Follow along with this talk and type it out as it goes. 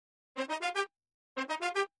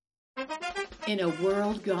In a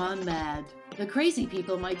world gone mad, the crazy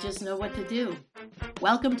people might just know what to do.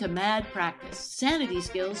 Welcome to Mad Practice, sanity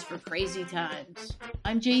skills for crazy times.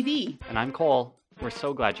 I'm JD. And I'm Cole. We're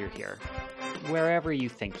so glad you're here, wherever you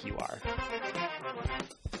think you are.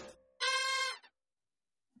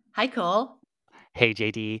 Hi, Cole. Hey,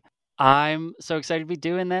 JD. I'm so excited to be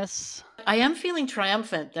doing this. I am feeling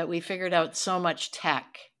triumphant that we figured out so much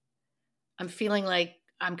tech. I'm feeling like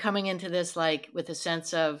I'm coming into this with a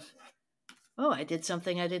sense of, oh, I did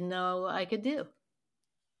something I didn't know I could do.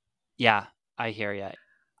 Yeah, I hear ya.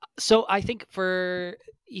 So I think for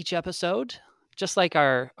each episode, just like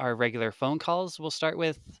our regular phone calls, we'll start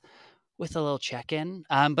with a little check-in.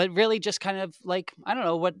 But really just kind of like, I don't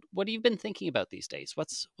know, what have you been thinking about these days?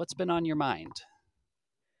 What's been on your mind?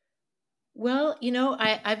 Well,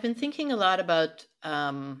 I've been thinking a lot about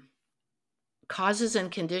causes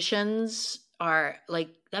and conditions are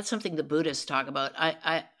that's something the Buddhists talk about.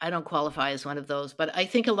 I don't qualify as one of those, but I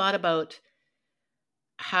think a lot about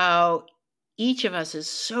how each of us is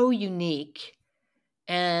so unique,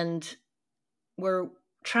 and we're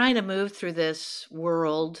trying to move through this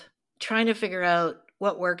world, trying to figure out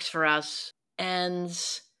what works for us. And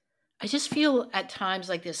I just feel at times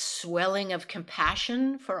like this swelling of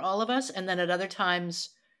compassion for all of us, and then at other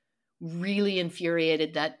times really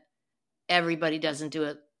infuriated that everybody doesn't do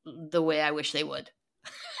it the way I wish they would.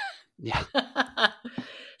 Yeah.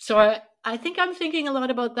 So I think I'm thinking a lot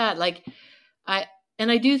about that.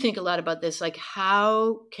 I do think a lot about this. Like,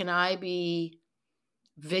 how can I be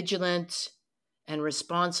vigilant and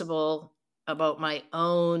responsible about my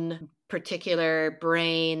own particular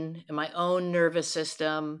brain and my own nervous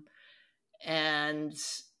system and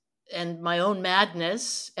my own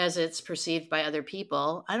madness as it's perceived by other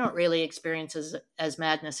people. I don't really experience as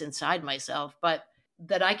madness inside myself, but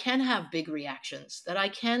that I can have big reactions, that I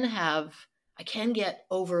can get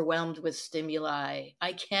overwhelmed with stimuli.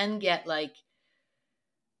 I can get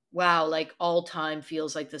wow, like all time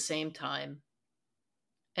feels like the same time.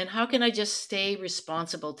 And how can I just stay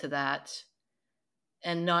responsible to that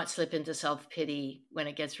and not slip into self-pity when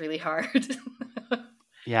it gets really hard?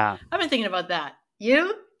 Yeah. I've been thinking about that.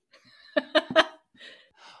 You?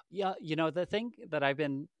 Yeah, the thing that I've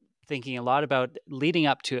been thinking a lot about leading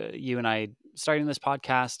up to you and I starting this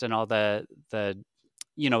podcast and all the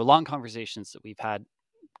long conversations that we've had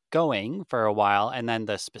going for a while, and then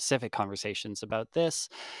the specific conversations about this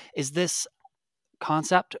is this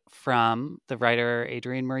concept from the writer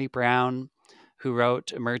Adrienne Marie Brown, who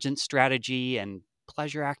wrote Emergent Strategy and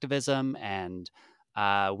Pleasure Activism and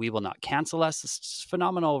We Will Not Cancel Us. This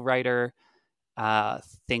phenomenal writer,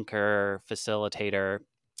 thinker, facilitator,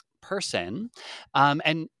 person.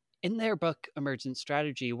 And in their book Emergent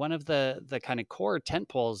Strategy, one of the kind of core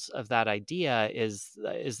tentpoles of that idea is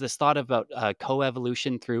this thought about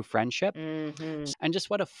coevolution through friendship, Mm-hmm. and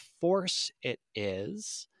just what a force it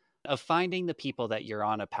is of finding the people that you're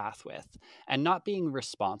on a path with and not being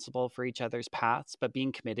responsible for each other's paths, but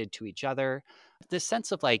being committed to each other. This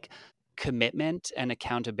sense of like commitment and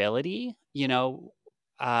accountability,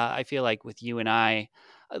 I feel like with you and I,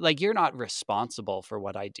 like you're not responsible for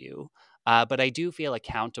what I do, but I do feel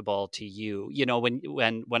accountable to you.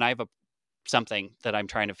 When I have something that I'm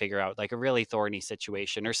trying to figure out, like a really thorny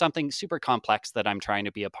situation or something super complex that I'm trying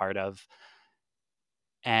to be a part of,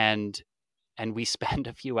 and we spend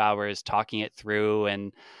a few hours talking it through,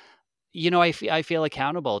 and I feel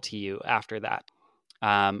accountable to you after that.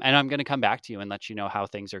 And I'm going to come back to you and let you know how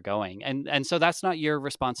things are going. And so that's not your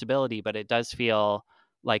responsibility, but it does feel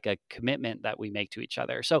like a commitment that we make to each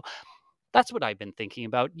other. So that's what I've been thinking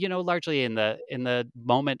about, largely in the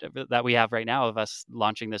moment that we have right now of us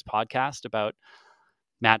launching this podcast about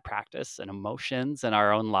mad practice and emotions and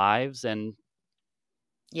our own lives. And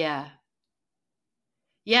Yeah.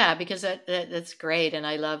 Yeah, because that's great. And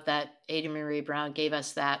I love that Ada Marie Brown gave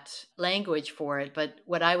us that language for it. But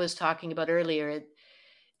what I was talking about earlier, it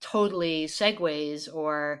totally segues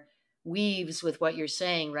or weaves with what you're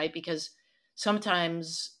saying, right? Because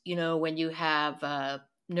sometimes, when you have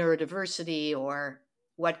neurodiversity or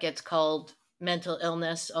what gets called mental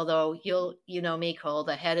illness, although you know me, Cole,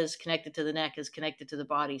 the head is connected to the neck, is connected to the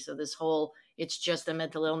body. So this whole, it's just a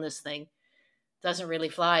mental illness thing doesn't really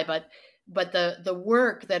fly. But the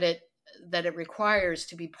work that it requires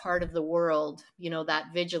to be part of the world,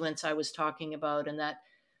 that vigilance I was talking about, and that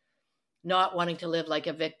not wanting to live like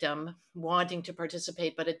a victim, wanting to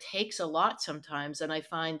participate, but it takes a lot sometimes. And I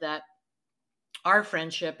find that our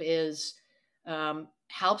friendship is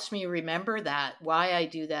helps me remember that, why I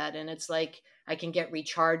do that. And it's like I can get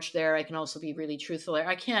recharged there. I can also be really truthful.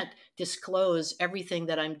 I can't disclose everything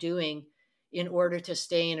that I'm doing in order to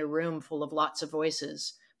stay in a room full of lots of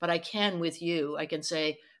voices. but I can with you. I can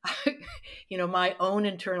say, my own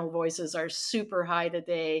internal voices are super high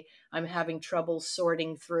today. I'm having trouble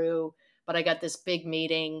sorting through, but I got this big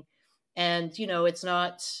meeting. And, it's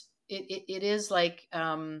not, it is like,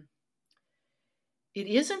 it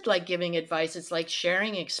isn't like giving advice. It's like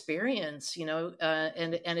sharing experience, and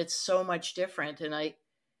it's so much different. And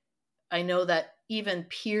I know that even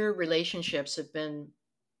peer relationships have been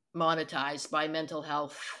monetized by mental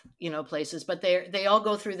health, places, but they all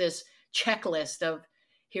go through this checklist of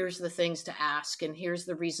here's the things to ask and here's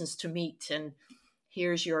the reasons to meet and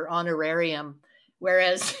here's your honorarium.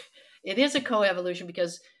 Whereas it is a coevolution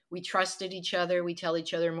because we trusted each other, we tell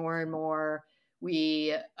each other more and more.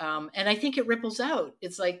 And I think it ripples out.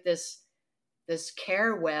 It's like this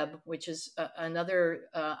care web, which is another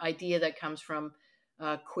idea that comes from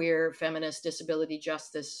queer feminist disability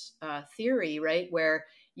justice theory, right? Where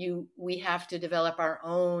we have to develop our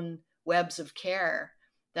own webs of care.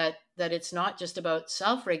 That it's not just about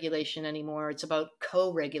self-regulation anymore; it's about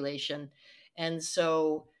co-regulation. And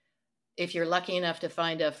so, if you're lucky enough to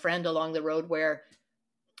find a friend along the road where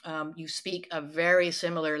you speak a very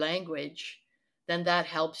similar language, then that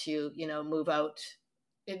helps you, move out.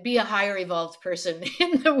 It'd be a higher evolved person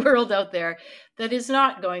in the world out there that is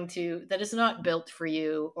not built for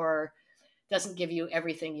you or doesn't give you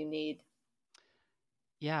everything you need.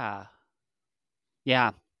 Yeah.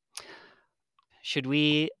 Yeah. Should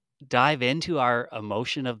we dive into our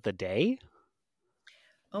emotion of the day?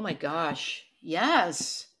 Oh my gosh.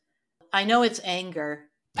 Yes. I know it's anger.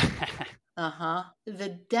 Uh-huh. The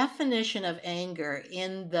definition of anger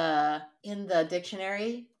in the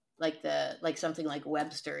dictionary, like something like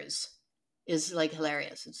Webster's, is like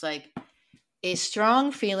hilarious. It's like a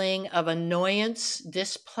strong feeling of annoyance,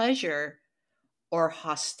 displeasure, or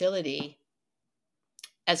hostility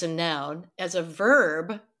as a noun. As a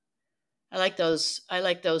verb, I like those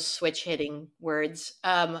switch hitting words.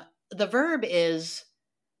 The verb is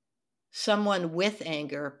someone with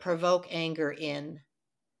anger, provoke anger in.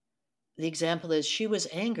 The example is she was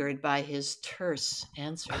angered by his terse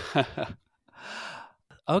answer.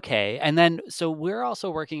 Okay. And then, so we're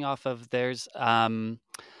also working off of, there's a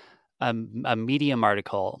Medium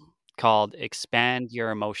article called Expand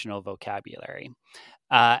Your Emotional Vocabulary.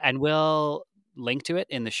 And we'll link to it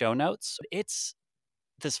in the show notes. It's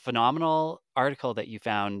this phenomenal article that you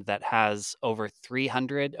found that has over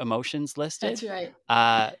 300 emotions That's listed,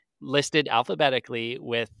 right. listed alphabetically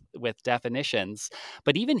with definitions.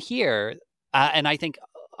 But even here, and I think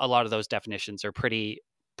a lot of those definitions are pretty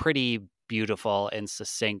beautiful and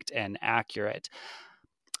succinct and accurate.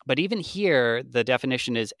 But even here, the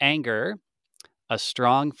definition is anger, a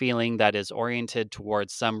strong feeling that is oriented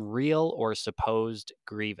towards some real or supposed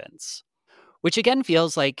grievance, which again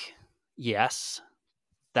feels like, yes,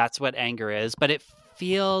 that's what anger is, but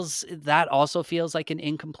that also feels like an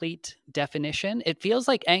incomplete definition. It feels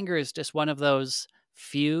like anger is just one of those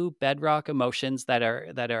few bedrock emotions that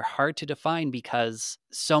are hard to define because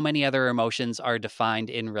so many other emotions are defined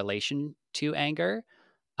in relation to anger,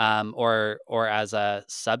 or as a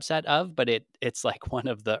subset of, but it's like one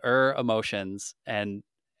of the emotions and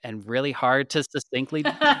really hard to succinctly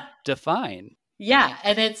define. Yeah,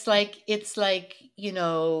 and it's like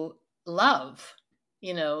love.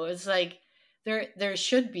 It's like there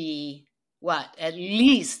should be what, at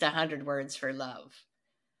least 100 words for love.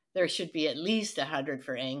 There should be at least 100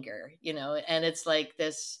 for anger. And it's like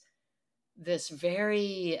this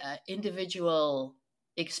very individual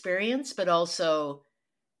experience, but also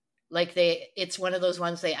like it's one of those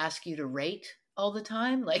ones they ask you to rate all the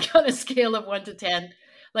time, like on a scale of 1 to 10.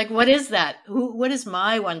 Like, what is that? What is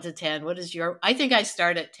my 1 to 10? What is your? I think I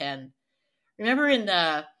start at 10. Remember in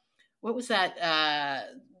what was that?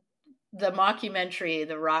 The mockumentary,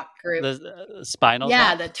 the rock group. The Spinal Yeah,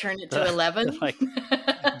 Tap, that turned it to 11. like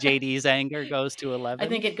JD's anger goes to I 11.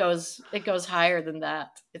 think it goes higher than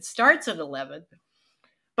that. It starts at 11.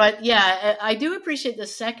 But yeah, I do appreciate the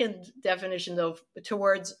second definition though,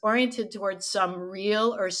 oriented towards some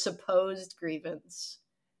real or supposed grievance.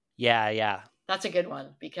 Yeah. That's a good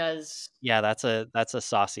one because Yeah, that's a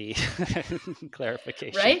saucy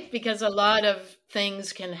clarification. right? Because a lot of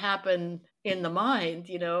things can happen in the mind,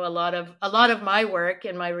 a lot of my work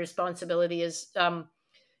and my responsibility is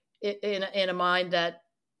in a mind that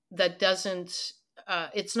doesn't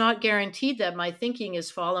it's not guaranteed that my thinking is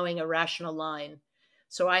following a rational line.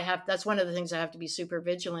 So that's one of the things I have to be super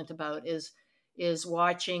vigilant about is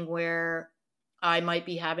watching where I might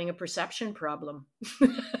be having a perception problem.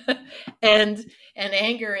 and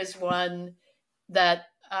anger is one that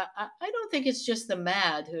I don't think it's just the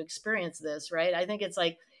mad who experience this, right? I think it's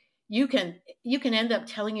like you can end up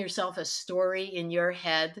telling yourself a story in your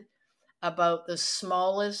head about the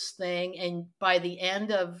smallest thing, and by the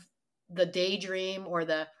end of the daydream or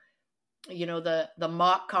the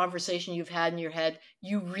mock conversation you've had in your head,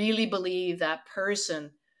 you really believe that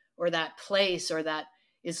person or that place or that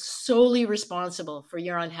is solely responsible for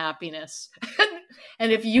your unhappiness.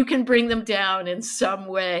 And if you can bring them down in some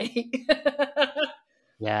way,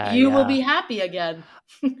 Yeah, you will yeah. be happy again.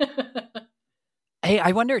 Hey,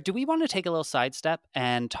 I wonder, do we want to take a little sidestep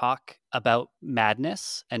and talk about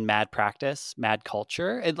madness and mad practice, mad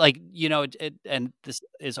culture? And this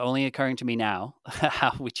is only occurring to me now,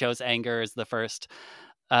 how we chose anger as the first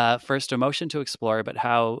emotion to explore, but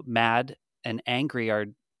how mad and angry are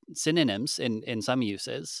synonyms in some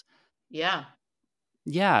uses. Yeah.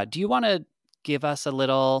 Yeah. Do you want to give us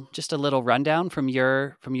just a little rundown from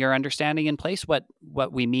your understanding in place, what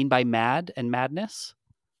we mean by mad and madness?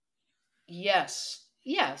 Yes.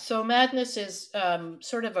 Yeah. So madness is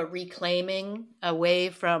sort of a reclaiming away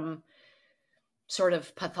from sort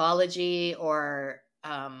of pathology or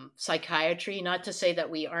psychiatry. Not to say that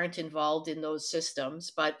we aren't involved in those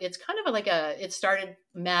systems, but it's kind of it started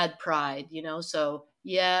mad pride, So,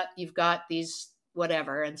 yeah, you've got these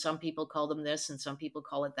whatever, and some people call them this and some people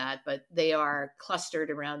call it that, but they are clustered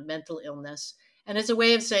around mental illness. And it's a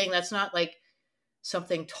way of saying that's not like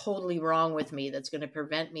something totally wrong with me that's going to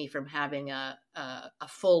prevent me from having a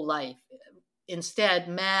full life. Instead,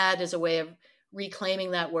 mad is a way of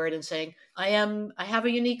reclaiming that word and saying, I have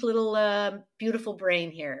a unique little beautiful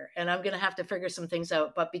brain here, and I'm going to have to figure some things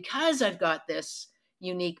out. But because I've got this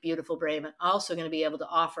unique, beautiful brain, I'm also going to be able to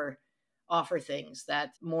offer things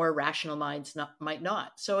that more rational minds might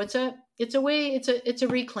not. So it's a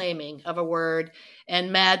reclaiming of a word.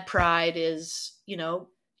 And mad pride is,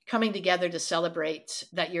 coming together to celebrate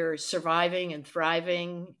that you're surviving and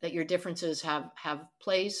thriving, that your differences have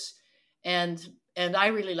place. And I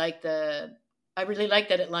really like that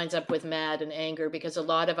it lines up with mad and anger, because a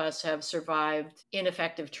lot of us have survived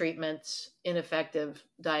ineffective treatments, ineffective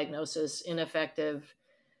diagnosis, ineffective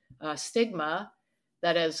stigma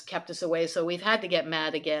that has kept us away. So we've had to get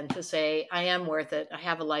mad again to say, I am worth it. I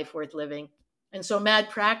have a life worth living. And so mad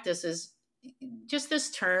practice is just this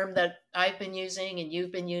term that I've been using and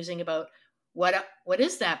you've been using about what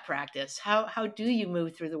is that practice? How do you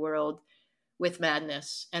move through the world with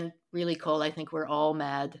madness? And really, Cole, I think we're all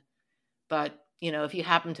mad. But, if you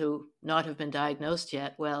happen to not have been diagnosed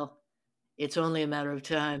yet, well, it's only a matter of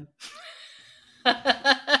time.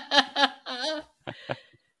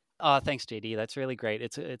 Oh, thanks, JD. That's really great.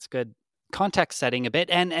 It's good context setting a bit,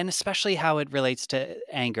 and especially how it relates to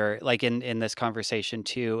anger, like in this conversation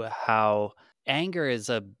too, how anger is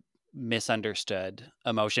a misunderstood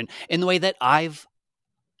emotion in the way that I've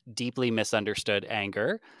deeply misunderstood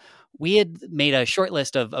anger. We had made a short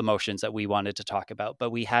list of emotions that we wanted to talk about,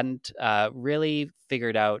 but we hadn't really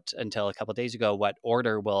figured out until a couple of days ago what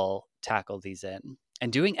order we'll tackle these in.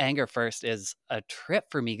 And doing anger first is a trip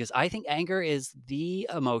for me because I think anger is the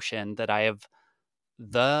emotion that I have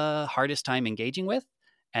the hardest time engaging with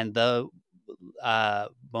and the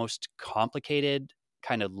most complicated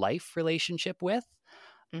kind of life relationship with.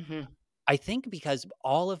 Mm-hmm. I think because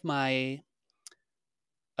all of my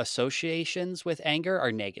associations with anger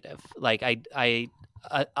are negative. Like I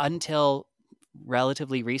until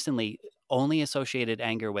relatively recently only associated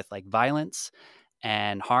anger with like violence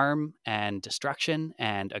and harm and destruction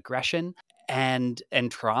and aggression and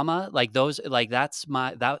trauma. Like those, like that's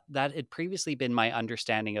my that had previously been my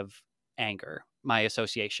understanding of anger, my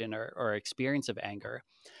association or experience of anger.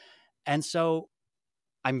 And so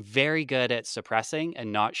I'm very good at suppressing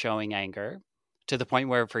and not showing anger, to the point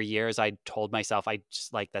where for years I told myself I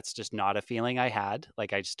just like that's just not a feeling I had.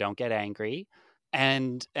 Like I just don't get angry.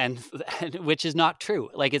 And which is not true.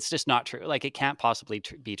 Like it's just not true. Like it can't possibly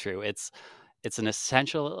be true. It's an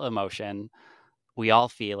essential emotion. We all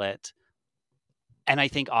feel it. And I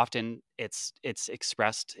think often it's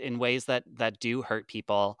expressed in ways that do hurt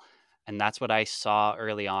people, and that's what I saw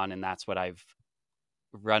early on, and that's what I've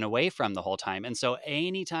run away from the whole time. And so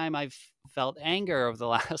anytime I've felt anger over the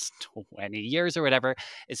last 20 years or whatever,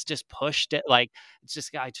 it's just pushed it. Like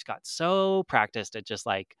I just got so practiced at just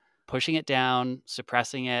like pushing it down,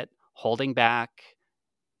 suppressing it, holding back,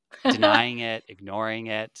 denying it, ignoring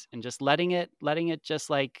it, and just letting it just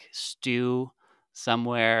like stew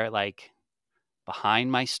somewhere like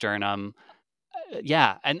behind my sternum.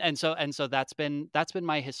 Yeah. And so that's been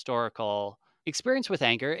my historical experience with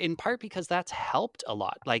anger, in part because that's helped a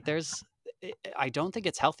lot. Like I don't think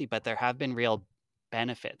it's healthy, but there have been real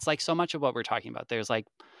benefits. Like so much of what we're talking about, there's like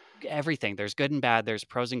everything, there's good and bad, there's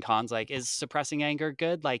pros and cons. Like is suppressing anger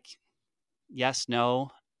good? Like yes, no,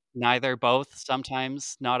 Neither, both,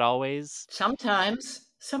 sometimes, not always. Sometimes.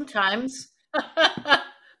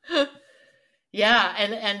 Yeah,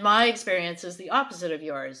 and my experience is the opposite of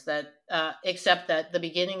yours. That except that the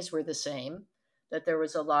beginnings were the same. That there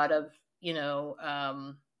was a lot of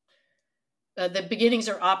the beginnings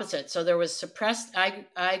are opposite. So there was suppressed.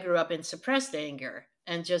 I grew up in suppressed anger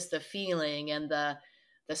and just the feeling and the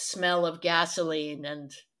smell of gasoline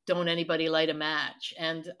and don't anybody light a match.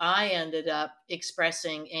 And I ended up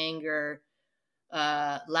expressing anger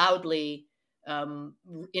loudly,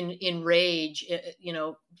 in rage,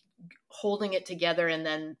 holding it together and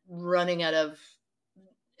then running out of,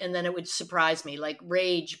 and then it would surprise me, like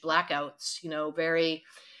rage blackouts, very,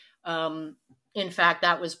 um, in fact,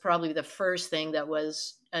 that was probably the first thing that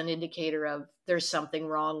was an indicator of there's something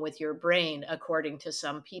wrong with your brain, according to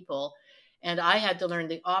some people. And I had to learn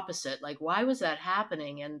the opposite. Like, why was that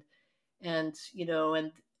happening? And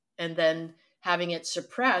then having it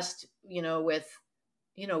suppressed, with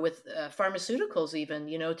pharmaceuticals, even,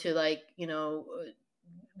 to like,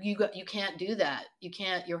 you can't do that. You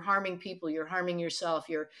can't. You're harming people. You're harming yourself.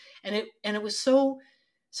 And it was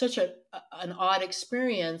such an odd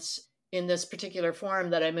experience in this particular form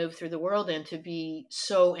that I moved through the world in. To be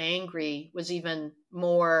so angry was even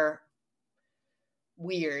more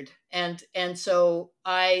weird. And so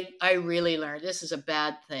I really learned this is a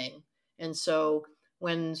bad thing. And so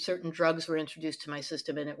when certain drugs were introduced to my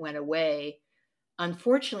system and it went away,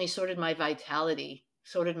 unfortunately, so did my vitality,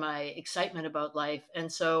 so did my excitement about life.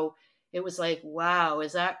 And so it was like, wow,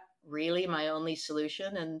 is that really my only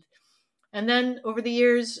solution? And then over the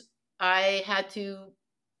years, I had to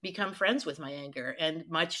become friends with my anger. And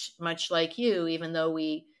much like you, even though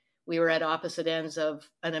we were at opposite ends of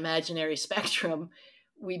an imaginary spectrum,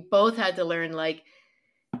 we both had to learn, like,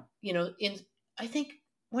 in I think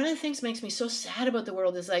one of the things that makes me so sad about the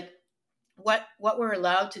world is like what we're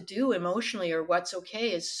allowed to do emotionally, or what's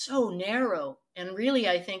okay, is so narrow. And really,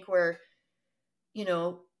 I think you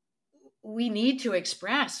know we need to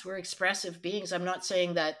express. We're expressive beings. I'm not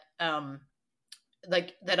saying that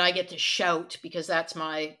like that I get to shout because that's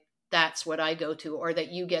what I go to, or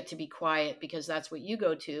that you get to be quiet because that's what you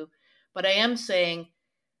go to. But I am saying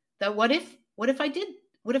that what if I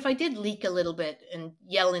did leak a little bit and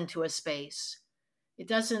yell into a space?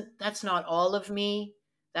 That's not all of me.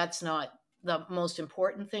 That's not the most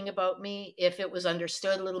important thing about me. If it was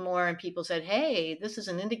understood a little more and people said, hey, this is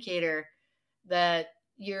an indicator that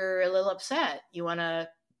you're a little upset,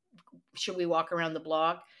 should we walk around the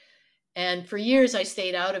block? And for years I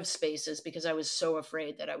stayed out of spaces because I was so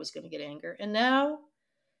afraid that I was going to get angry. And now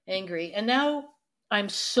I'm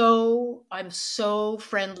so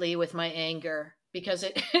friendly with my anger, because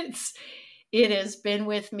it has been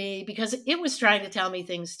with me, because it was trying to tell me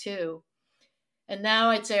things too. And now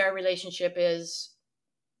I'd say our relationship is,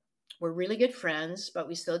 we're really good friends, but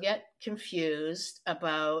we still get confused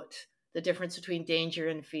about the difference between danger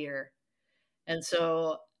and fear. And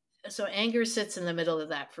so anger sits in the middle of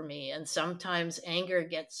that for me. And sometimes anger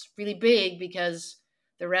gets really big because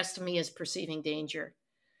the rest of me is perceiving danger.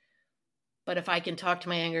 But if I can talk to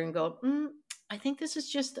my anger and go, I think this is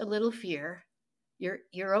just a little fear.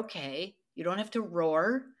 You're okay. You don't have to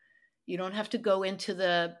roar. You don't have to go into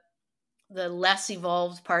the less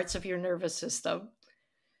evolved parts of your nervous system.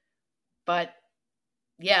 But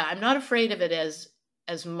yeah, I'm not afraid of it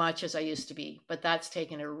as much as I used to be, but that's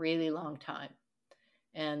taken a really long time.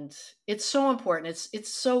 And it's so important.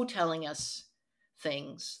 It's so telling us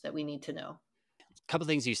things that we need to know. A couple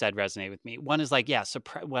things you said resonate with me. One is like, yeah,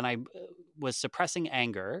 when I was suppressing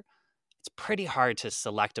anger, it's pretty hard to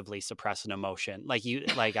selectively suppress an emotion.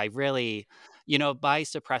 Like I really, by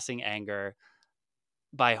suppressing anger,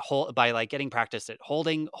 by like getting practice at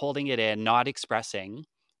holding it in, not expressing,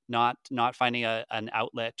 not finding an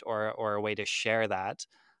outlet or a way to share that.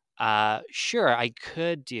 Sure, I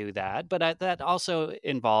could do that, but that also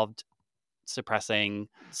involved suppressing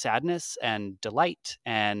sadness and delight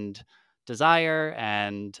and desire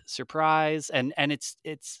and surprise, and it's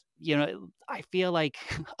I feel like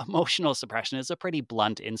emotional suppression is a pretty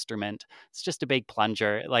blunt instrument. It's just a big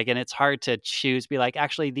plunger, like, and it's hard to choose, be like,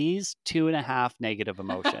 actually these 2.5 negative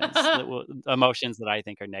emotions that I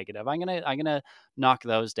think are negative, I'm gonna knock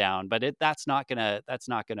those down, but that's not gonna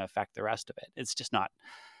affect the rest of it. It's just not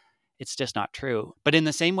true. But in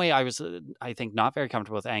the same way, I was, I think, not very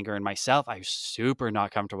comfortable with anger in myself. I was super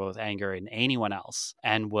not comfortable with anger in anyone else,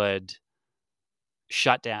 and would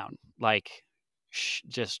shut down, like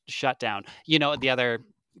just shut down. The other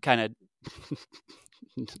kind of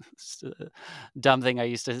dumb thing I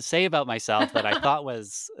used to say about myself that I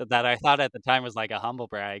thought at the time was like a humble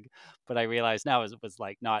brag, but I realized now was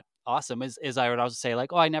like not awesome. Is I would also say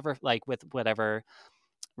like, oh, I never, like, with whatever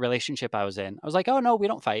relationship I was in, I was like, oh no, we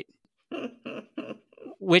don't fight.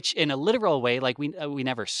 Which in a literal way, like we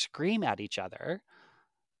never scream at each other,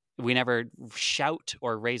 we never shout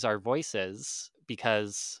or raise our voices,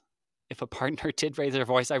 because if a partner did raise their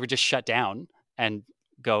voice, I would just shut down and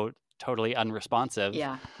go totally unresponsive,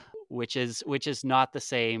 Yeah. which is not the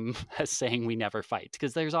same as saying we never fight,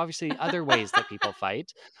 because there's obviously other ways that people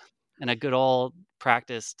fight, and a good old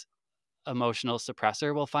practiced emotional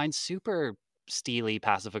suppressor will find super steely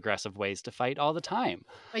passive aggressive ways to fight all the time.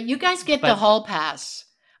 But you guys get the But hall pass.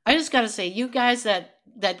 I just got to say, you guys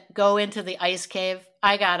that go into the ice cave,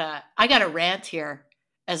 I gotta rant here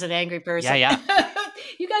as an angry yeah, person. yeah,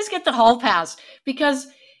 You guys get the hall pass because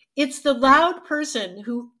it's the loud person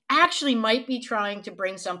who actually might be trying to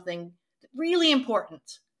bring something really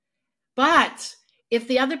important. But if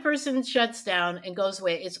the other person shuts down and goes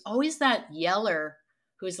away, it's always that yeller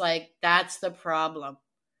who's like, that's the problem.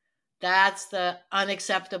 That's the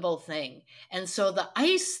unacceptable thing. And so the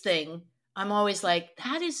ice thing, I'm always like,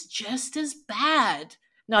 that is just as bad.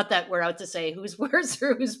 Not that we're out to say who's worse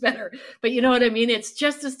or who's better, but you know what I mean? It's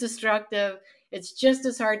just as destructive. It's just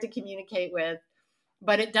as hard to communicate with,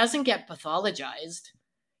 but it doesn't get pathologized.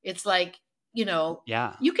 It's like, you know,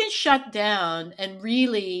 yeah. you can shut down and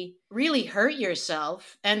really, really hurt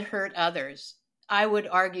yourself and hurt others. I would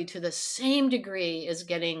argue to the same degree as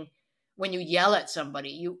getting when you yell at somebody,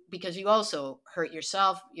 you because you also hurt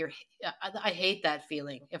yourself. I hate that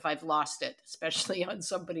feeling if I've lost it, especially on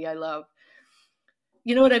somebody I love.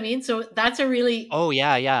 You know what I mean? So that's a really Oh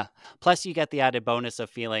yeah, yeah. Plus you get the added bonus of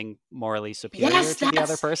feeling morally superior yes, to the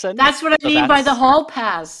other person. that's what I So mean by the hall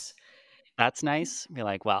pass. that's nice. Be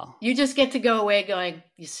like, well, You just get to go away going,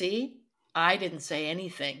 you see, I didn't say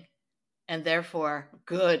anything, and therefore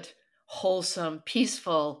good, wholesome,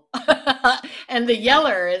 peaceful. And the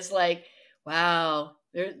yeller is like, wow,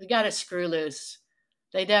 they got to screw loose.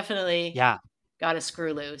 They definitely yeah. got to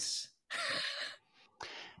screw loose.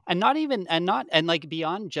 And not even and not and like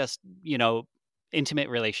beyond just, intimate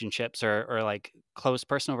relationships or like close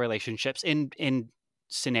personal relationships, in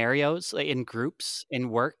scenarios, like in groups, in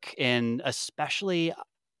work, in especially,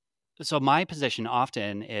 so my position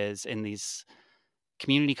often is in these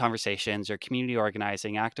community conversations or community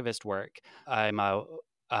organizing activist work. I'm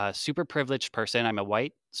a super privileged person. I'm a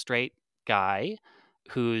white straight guy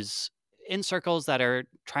who's in circles that are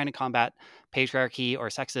trying to combat patriarchy or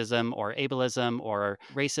sexism or ableism or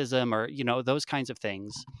racism or those kinds of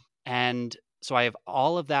things. And so I have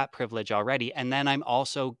all of that privilege already, and then I'm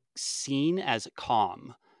also seen as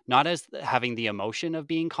calm, not as having the emotion of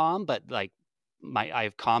being calm, but like I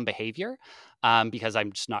have calm behavior, because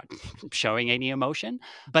I'm just not showing any emotion.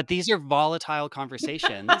 But these are volatile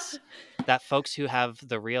conversations that folks who have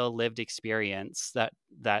the real lived experience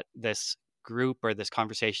that this group or this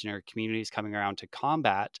conversation or community is coming around to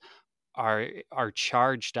combat are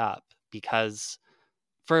charged up, because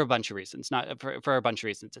for a bunch of reasons, not for a bunch of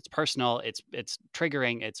reasons. It's personal, it's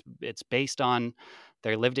triggering, it's based on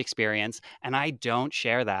their lived experience, and I don't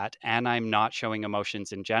share that, and I'm not showing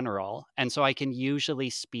emotions in general. And so I can usually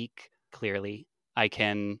speak clearly. I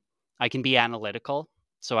can be analytical,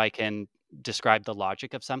 so I can describe the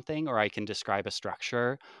logic of something, or I can describe a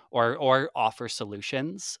structure, or offer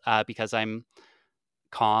solutions, because I'm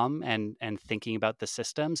calm and thinking about the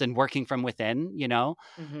systems and working from within,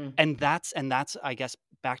 Mm-hmm. and that's I guess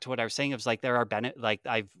back to what I was saying. It was like there are like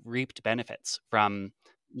I've reaped benefits from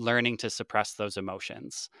learning to suppress those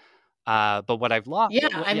emotions. But what I've lost, Yeah,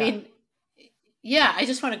 I yeah, mean, yeah, I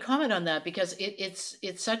just want to comment on that because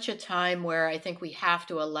it's such a time where I think we have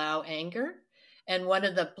to allow anger. And one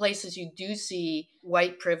of the places you do see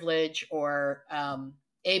white privilege or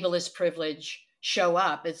ableist privilege show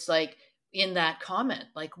up, it's like in that comment,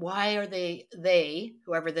 like why are they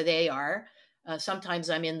whoever the they are? Sometimes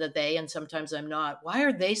I'm in the they, and sometimes I'm not. Why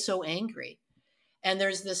are they so angry? And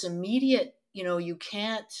there's this immediate, you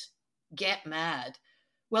can't get mad.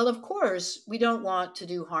 Well, of course, we don't want to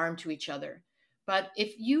do harm to each other. But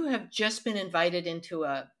if you have just been invited into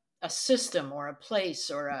a system or a place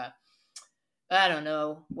or I don't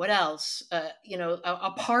know, what else,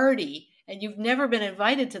 a party, and you've never been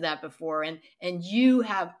invited to that before, and you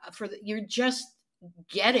have, you're just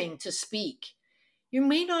getting to speak, you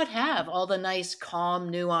may not have all the nice, calm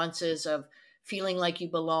nuances of feeling like you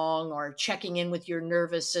belong or checking in with your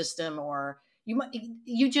nervous system, or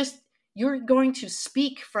you're going to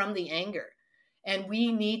speak from the anger. And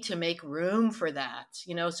we need to make room for that.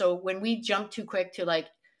 So when we jump too quick to like,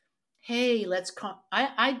 hey,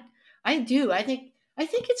 I do. I think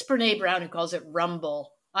it's Brene Brown who calls it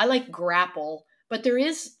rumble. I like grapple, but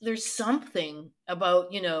there's something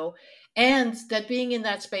about, and that being in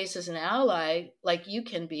that space as an ally, like you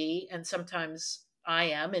can be, and sometimes I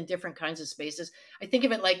am in different kinds of spaces. I think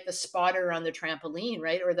of it like the spotter on the trampoline,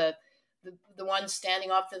 right? Or the one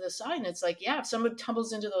standing off to the side. And it's like, yeah, if someone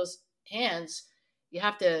tumbles into those hands, you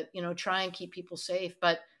have to, try and keep people safe.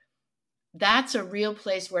 But that's a real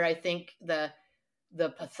place where I think the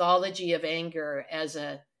pathology of anger as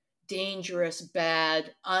a dangerous,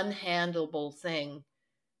 bad, unhandleable thing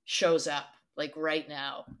shows up, like right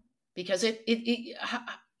now, because it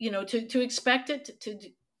to expect it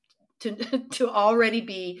to already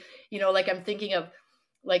be, like I'm thinking of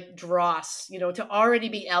like dross, to already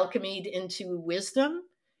be alchemied into wisdom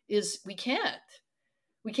is we can't.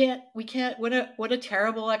 What a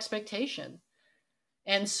terrible expectation.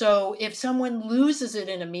 And so if someone loses it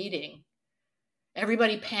in a meeting,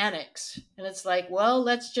 everybody panics. And it's like, well,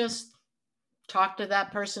 let's just talk to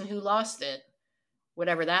that person who lost it,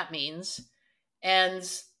 whatever that means. And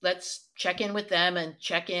let's check in with them and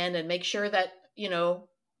check in and make sure that,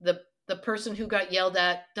 the person who got yelled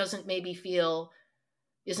at doesn't maybe feel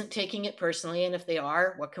isn't taking it personally. And if they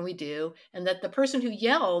are, what can we do? And that the person who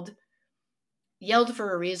yelled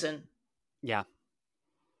for a reason. Yeah.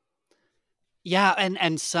 Yeah,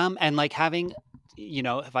 and like having,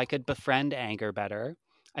 if I could befriend anger better,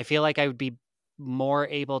 I feel like I would be more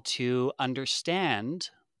able to understand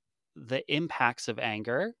the impacts of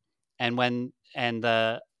anger, and when and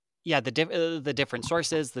the yeah the different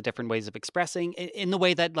sources, the different ways of expressing in the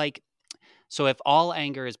way that, like, so if all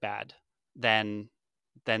anger is bad, then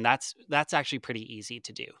that's actually pretty easy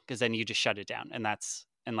to do, because then you just shut it down, and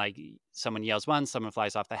like someone yells once, someone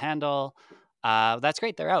flies off the handle. That's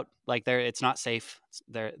great. They're out. Like it's not safe.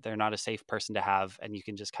 They're not a safe person to have, and you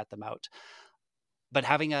can just cut them out. But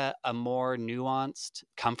having a more nuanced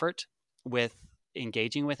comfort with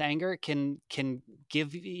engaging with anger can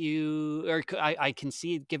give you, or I can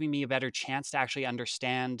see it giving me a better chance to actually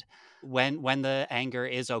understand when the anger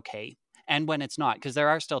is okay and when it's not, because there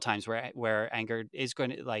are still times where anger is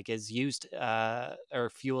going to, like, is used or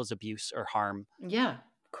fuels abuse or harm. Yeah,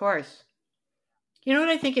 of course. You know what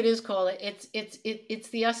I think it is, Cole? It's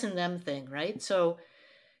the us and them thing, right? So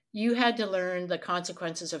you had to learn the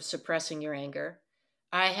consequences of suppressing your anger.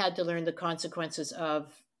 I had to learn the consequences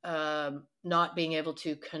of not being able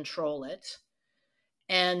to control it.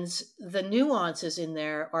 And the nuances in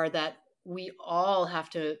there are that we all have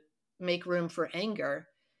to make room for anger,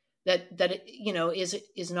 that it,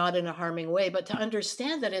 is not in a harming way, but to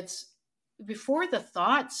understand that it's before the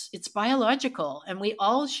thoughts, it's biological, and we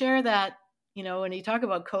all share that. When you talk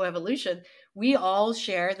about coevolution, we all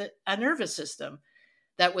share a nervous system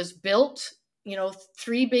that was built,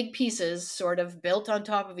 three big pieces sort of built on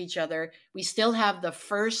top of each other. We still have the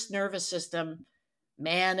first nervous system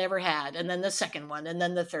man ever had, and then the second one, and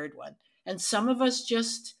then the third one. And some of us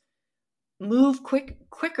just move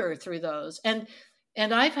quicker through those. And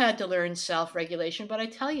I've had to learn self-regulation, but I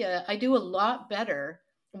tell you, I do a lot better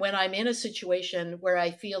when I'm in a situation where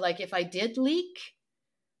I feel like if I did leak,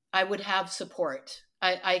 I would have support.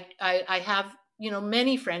 I have,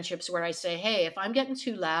 many friendships where I say, hey, if I'm getting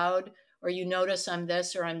too loud, or you notice I'm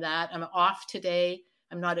this or I'm that, I'm off today,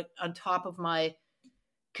 I'm not on top of my,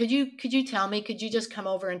 could you tell me, could you just come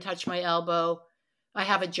over and touch my elbow? I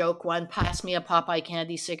have a joke one, pass me a Popeye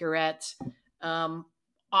candy cigarette, um,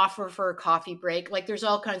 offer for a coffee break. Like there's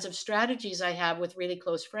all kinds of strategies I have with really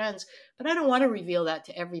close friends, but I don't want to reveal that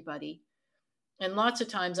to everybody. And lots of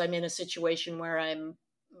times I'm in a situation where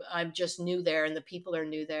I'm just new there and the people are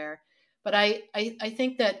new there. But I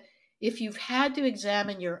think that if you've had to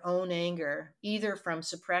examine your own anger, either from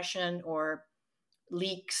suppression or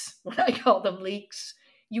leaks, what I call them leaks,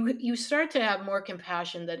 you start to have more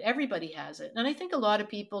compassion that everybody has it. And I think a lot of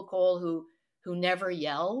people, Cole, who never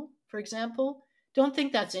yell, for example, don't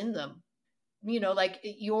think that's in them. Like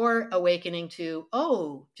you're awakening to,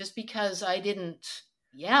 oh, just because I didn't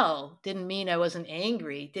yell didn't mean I wasn't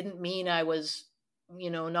angry, didn't mean I was,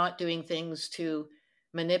 not doing things to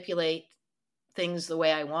manipulate things the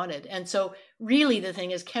way I wanted. And so, really, the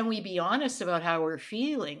thing is, can we be honest about how we're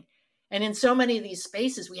feeling? And in so many of these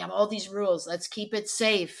spaces, we have all these rules. Let's keep it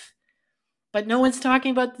safe. But no one's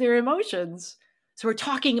talking about their emotions. So we're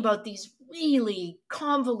talking about these really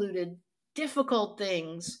convoluted, difficult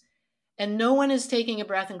things. And no one is taking a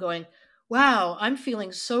breath and going, wow, I'm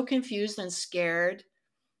feeling so confused and scared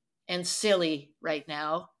and silly right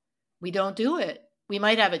now. We don't do it. We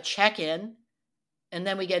might have a check in and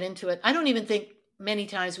then we get into it. I don't even think many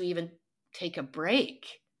times we even take a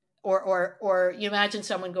break. Or you imagine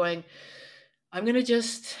someone going, I'm going to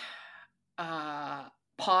just uh,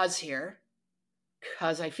 pause here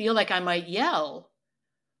because I feel like I might yell,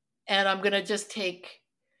 and I'm going to just take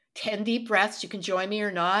 10 deep breaths. You can join me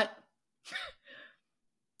or not.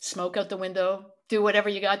 Smoke out the window, do whatever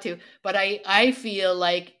you got to. But I feel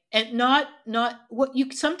like, and not what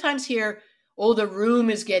you sometimes hear, oh, the room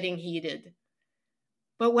is getting heated.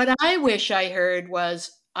 But what I wish I heard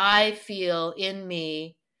was, I feel in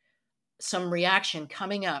me some reaction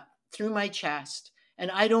coming up through my chest,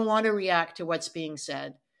 and I don't want to react to what's being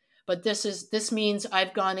said. But this means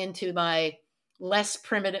I've gone into my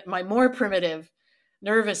more primitive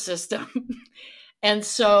nervous system. And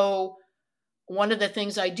so one of the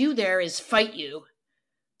things I do there is fight you.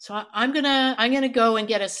 So I'm gonna go and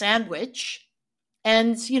get a sandwich,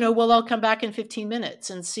 and well, I'll come back in 15 minutes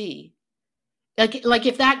and see. Like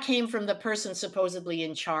if that came from the person supposedly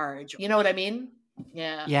in charge, you know what I mean?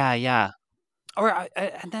 Yeah. Yeah, yeah. Or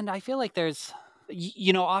and then I feel like there's,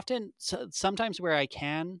 often, sometimes where I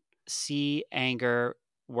can see anger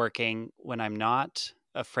working when I'm not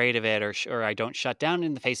afraid of it, or I don't shut down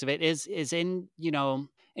in the face of it, is in,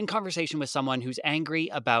 in conversation with someone who's angry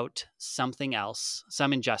about something else,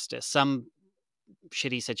 some injustice, some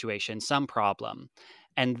shitty situation, some problem,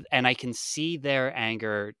 and I can see their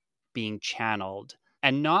anger being channeled,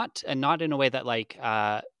 and not in a way that like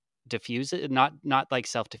diffuse it, not like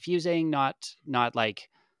self-diffusing, not like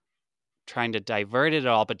trying to divert it at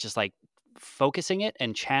all, but just like focusing it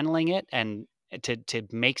and channeling it, and to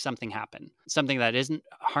make something happen, something that isn't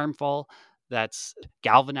harmful, that's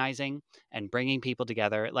galvanizing and bringing people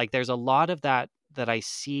together. Like there's a lot of that I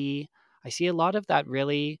see a lot of that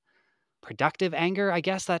really productive anger. I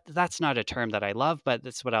guess that's not a term that I love, but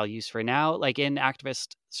that's what I'll use for now. Like in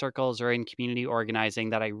activist circles or in community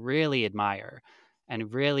organizing, that I really admire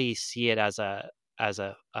and really see it as a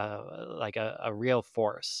real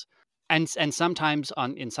force. And sometimes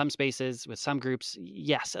in some spaces with some groups,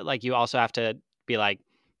 yes, like you also have to be like,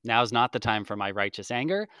 now's not the time for my righteous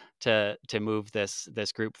anger to move this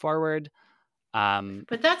group forward.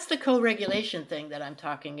 But that's the co-regulation thing that I'm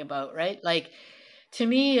talking about, right? Like, to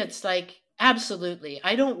me, it's like, absolutely,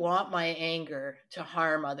 I don't want my anger to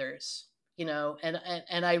harm others,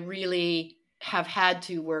 and I really have had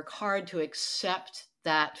to work hard to accept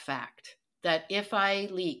that fact, that if I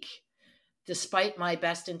leak, despite my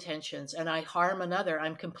best intentions, and I harm another,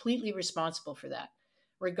 I'm completely responsible for that,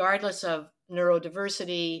 regardless of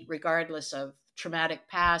neurodiversity, regardless of traumatic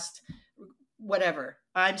past, whatever.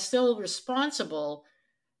 I'm still responsible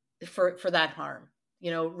for that harm.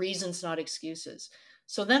 Reasons, not excuses.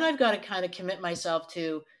 So then I've got to kind of commit myself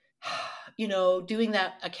to doing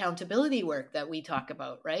that accountability work that we talk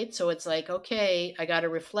about, right? So it's like, okay, I got to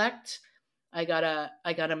reflect, I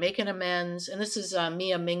gotta make an amends. And this is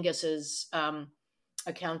Mia Mingus's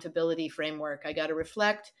accountability framework. I gotta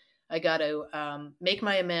reflect, I gotta make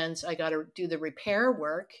my amends, I gotta do the repair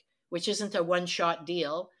work, which isn't a one-shot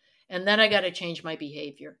deal, and then I gotta change my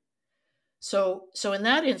behavior. So in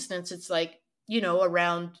that instance, it's like,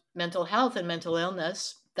 around mental health and mental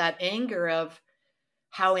illness, that anger of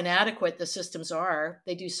how inadequate the systems are.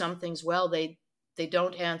 They do some things well. They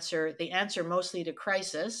don't answer. They answer mostly to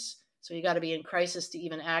crisis. So you got to be in crisis to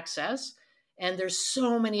even access. And there's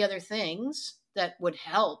so many other things that would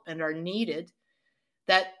help and are needed,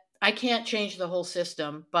 that I can't change the whole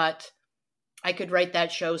system, but I could write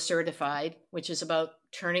that show Certified, which is about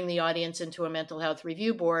turning the audience into a mental health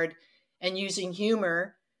review board and using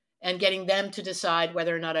humor and getting them to decide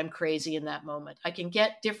whether or not I'm crazy in that moment. I can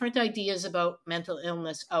get different ideas about mental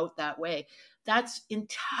illness out that way. That's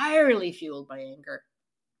entirely fueled by anger.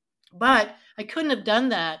 But I couldn't have done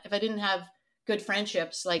that if I didn't have good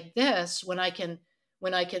friendships like this,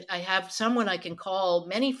 I have someone I can call,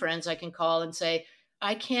 many friends I can call and say,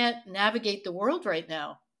 I can't navigate the world right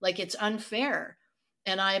now. Like, it's unfair.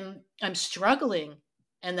 And I'm struggling.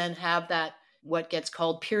 And then have that, what gets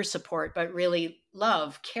called peer support, but really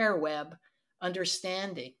love, care web,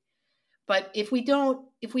 understanding. But if we don't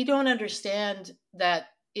understand that,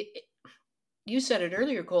 you said it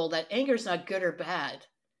earlier, Cole, that anger is not good or bad.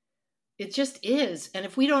 It just is. And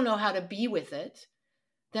if we don't know how to be with it,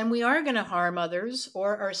 then we are going to harm others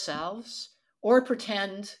or ourselves, or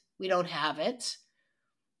pretend we don't have it.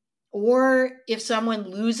 Or if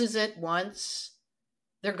someone loses it once,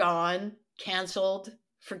 they're gone, canceled,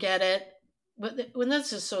 forget it. But when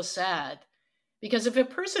this is so sad, because if a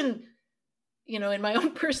person, in my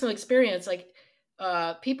own personal experience, like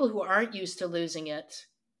people who aren't used to losing it,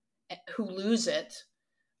 who lose it,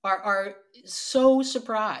 are so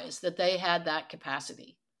surprised that they had that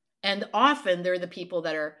capacity. And often they're the people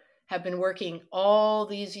that are have been working all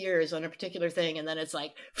these years on a particular thing, and then it's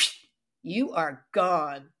like, you are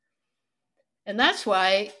gone. And that's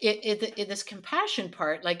why this compassion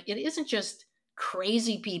part, like, it isn't just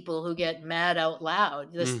crazy people who get mad out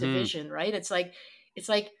loud, this Mm-hmm. division, right? It's like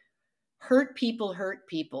hurt people hurt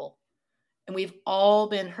people. And we've all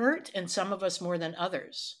been hurt, and some of us more than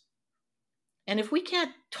others. And if we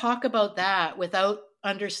can't talk about that without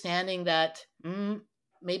understanding that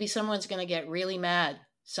maybe someone's going to get really mad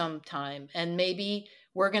sometime, and maybe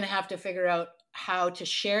we're going to have to figure out how to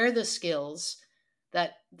share the skills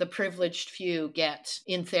that the privileged few get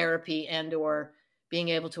in therapy and or being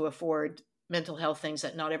able to afford mental health things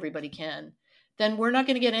that not everybody can, then we're not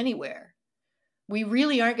going to get anywhere. We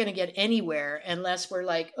really aren't going to get anywhere unless we're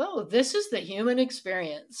like, oh, this is the human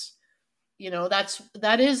experience.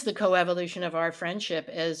 That is the coevolution of our friendship.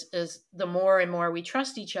 As the more and more we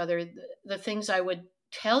trust each other, the things I would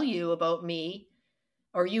tell you about me,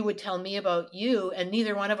 or you would tell me about you, and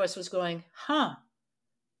neither one of us was going, huh,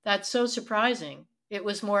 that's so surprising. It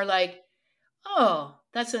was more like, oh,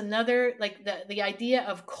 that's another, like, the idea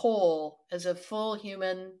of Cole as a full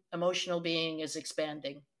human emotional being is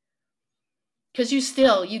expanding. Because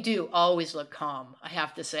you do always look calm, I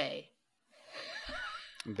have to say.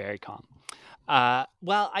 Very calm.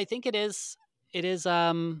 Well, I think it is.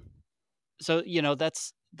 So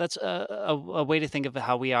that's a way to think of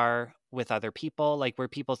how we are with other people. Like, we're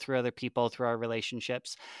people through other people, through our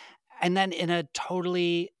relationships. And then in a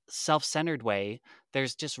totally self-centered way,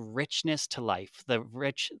 there's just richness to life, the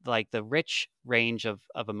rich range of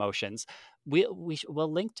emotions.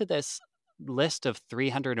 We'll link to this list of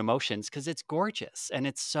 300 emotions because it's gorgeous, and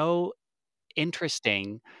it's so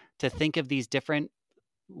interesting to think of these different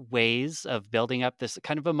ways of building up this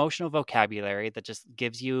kind of emotional vocabulary that just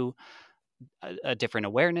gives you a different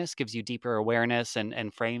awareness, gives you deeper awareness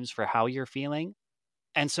and frames for how you're feeling.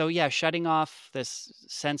 And so, yeah, shutting off this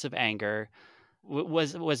sense of anger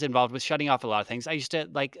was involved with shutting off a lot of things. I used to,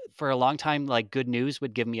 like, for a long time, like, good news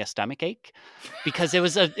would give me a stomach ache because it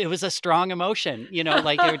was a strong emotion,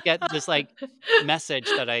 like I would get this, like, message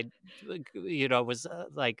that was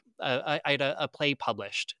like, I had a play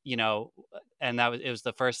published, and it was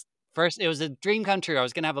the first, it was a dream come true. I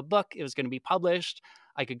was going to have a book. It was going to be published.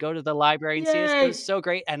 I could go to the library and see it. It was Yay. so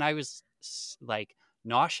great. And I was like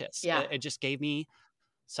nauseous. Yeah. It just gave me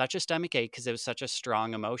such a stomach ache because it was such a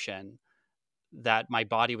strong emotion that my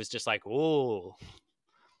body was just like, "Oh,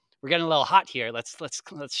 we're getting a little hot here. Let's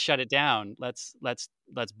shut it down. Let's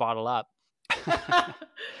bottle up."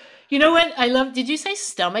 You know what I love? Did you say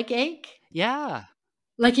stomach ache? Yeah.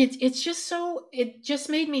 Like, it's just so, it just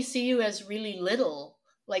made me see you as really little.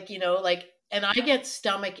 Like, like, and I get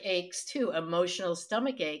stomach aches too, emotional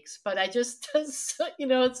stomach aches, but I just,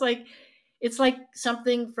 it's like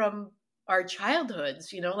something from our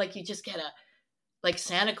childhoods, like you just get like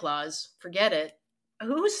Santa Claus, forget it.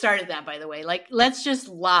 Who started that, by the way? Like, let's just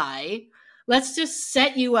lie. Let's just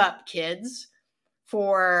set you up, kids,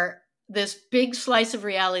 for this big slice of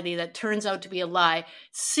reality that turns out to be a lie.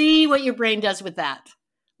 See what your brain does with that.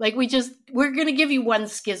 Like, we're going to give you one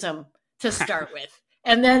schism to start with,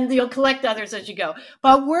 and then you'll collect others as you go.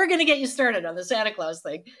 But we're going to get you started on the Santa Claus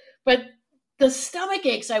thing. But the stomach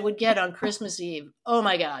aches I would get on Christmas Eve, oh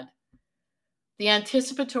my God. The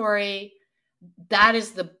anticipatory, that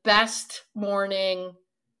is the best morning.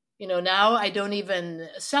 Now I don't even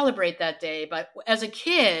celebrate that day, but as a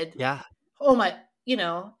kid, Yeah. oh my,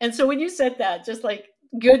 and so when you said that, just like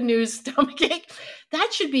good news stomach ache,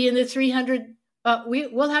 that should be in the 300.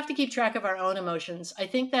 We'll have to keep track of our own emotions. I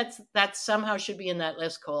think that somehow should be in that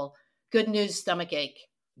list, Cole. Good news stomach ache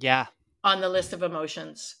Yeah. on the list of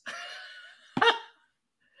emotions.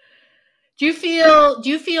 Do you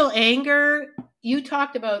feel anger? You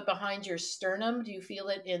talked about behind your sternum. Do you feel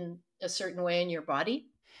it in a certain way in your body?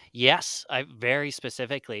 Yes, I very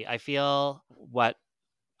specifically. I feel what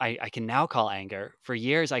I can now call anger. For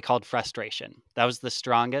years, I called frustration. That was the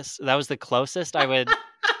strongest. That was the closest I would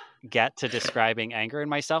get to describing anger in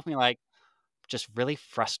myself. Being like, just really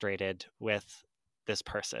frustrated with this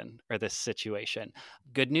person or this situation.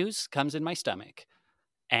 Good news comes in my stomach.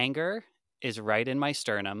 Anger is right in my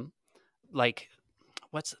sternum. Like,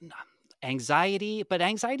 what's anxiety? But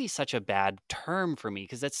anxiety is such a bad term for me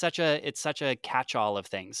because it's such a catch-all of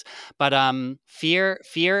things. But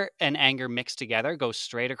fear and anger mixed together go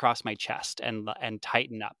straight across my chest and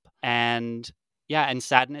tighten up. And yeah, and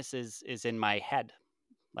sadness is in my head.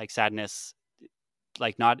 Like, sadness,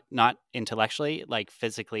 like, not intellectually, like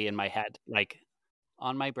physically in my head, like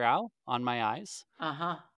on my brow, on my eyes.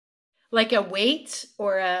 Uh-huh. Like a weight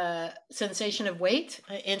or a sensation of weight?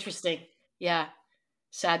 Interesting. Yeah.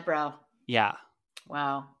 Sad brow. Yeah.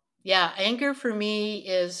 Wow. Yeah, anger for me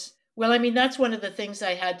is, well, I mean, that's one of the things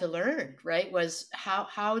I had to learn, right? Was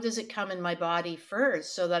how does it come in my body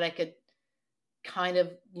first so that I could kind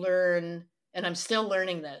of learn, and I'm still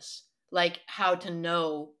learning this, like how to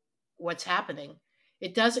know what's happening.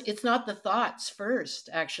 It's not the thoughts first,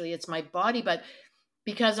 actually, it's my body, but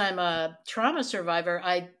because I'm a trauma survivor,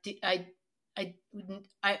 I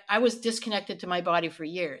I was disconnected to my body for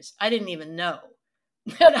years. I didn't even know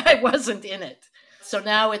that I wasn't in it. So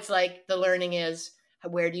now it's like the learning is,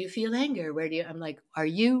 where do you feel anger? Where do you, I'm like, are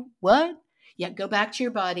you what? Yeah, go back to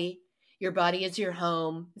your body. Your body is your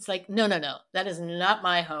home. It's like, no, no, no. That is not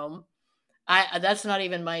my home. That's not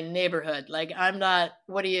even my neighborhood. Like, I'm not,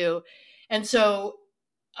 what are you? And so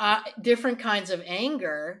different kinds of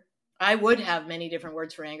anger, I would have many different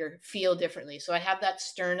words for anger, feel differently. So I have that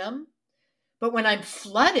sternum, but when I'm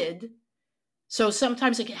flooded, so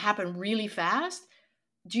sometimes it can happen really fast.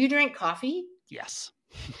 Do you drink coffee? Yes.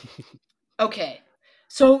 Okay.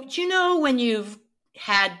 So do you know when you've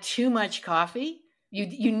had too much coffee?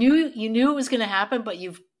 You knew it was going to happen, but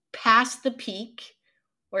you've passed the peak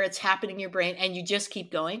where it's happening in your brain and you just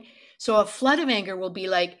keep going. So a flood of anger will be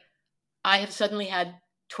like, I have suddenly had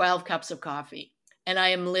 12 cups of coffee and I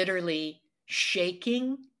am literally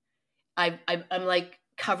shaking. I'm like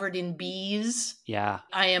covered in bees. Yeah.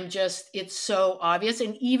 I am just, it's so obvious.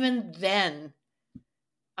 And even then,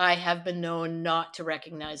 I have been known not to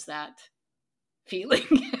recognize that feeling.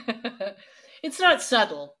 It's not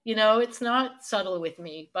subtle, it's not subtle with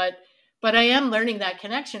me, but I am learning that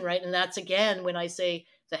connection, right? And that's again when I say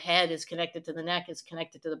the head is connected to the neck, is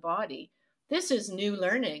connected to the body. This is new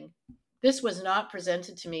learning. This was not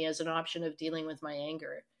presented to me as an option of dealing with my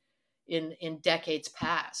anger in decades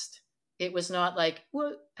past. It was not like,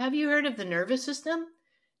 well, have you heard of the nervous system?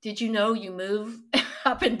 Did you know you move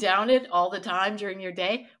up and down it all the time during your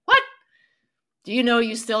day? What? Do you know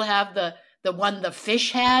you still have the one the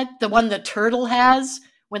fish had, the one the turtle has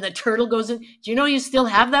when the turtle goes in? Do you know you still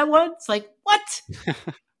have that one? It's like, what?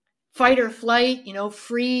 Fight or flight,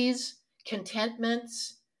 freeze,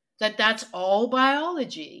 contentments, that's all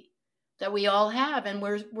biology that we all have, and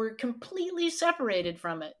we're completely separated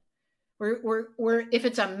from it. We're if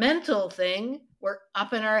it's a mental thing, we're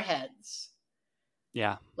up in our heads.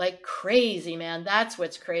 Yeah. Like crazy, man. That's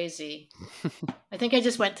what's crazy. I think I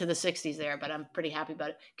just went to the 60s there, but I'm pretty happy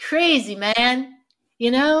about it. Crazy, man.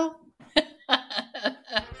 You know?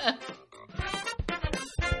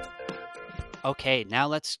 Okay, now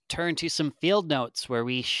let's turn to some field notes where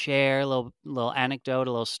we share a little anecdote,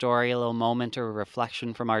 a little story, a little moment or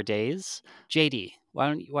reflection from our days. JD,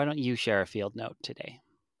 why don't you share a field note today?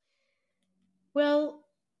 Well,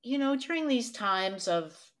 during these times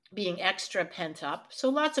of being extra pent up, so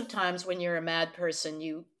lots of times when you're a mad person,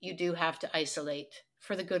 you do have to isolate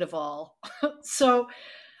for the good of all. So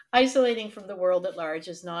isolating from the world at large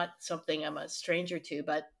is not something I'm a stranger to,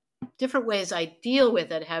 but different ways I deal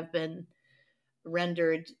with it have been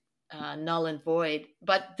rendered null and void.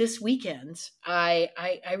 But this weekend, I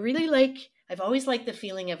really like. I've always liked the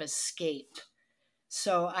feeling of escape.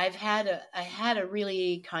 So I had a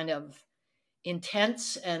really kind of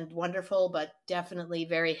intense and wonderful, but definitely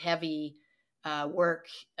very heavy work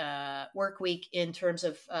week in terms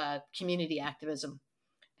of community activism.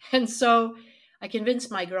 And so I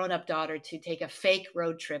convinced my grown up daughter to take a fake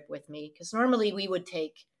road trip with me because normally we would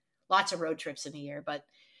take lots of road trips in a year, but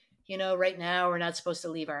right now we're not supposed to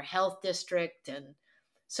leave our health district. And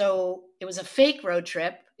so it was a fake road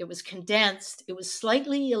trip. It was condensed. It was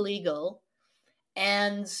slightly illegal.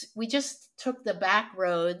 And we just took the back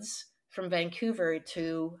roads from Vancouver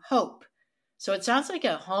to Hope. So it sounds like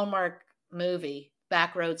a Hallmark movie,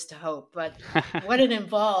 Back Roads to Hope. But what it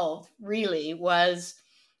involved really was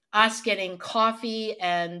us getting coffee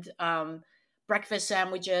and breakfast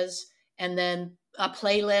sandwiches, and then a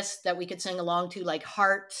playlist that we could sing along to, like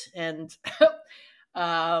Heart and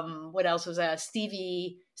what else was that?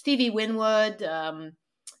 Stevie Winwood,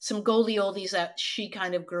 some Goldie oldies that she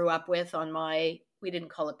kind of grew up with on my, we didn't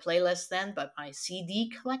call it playlist then, but my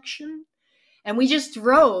CD collection. And we just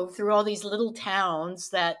drove through all these little towns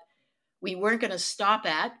that we weren't going to stop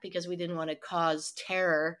at because we didn't want to cause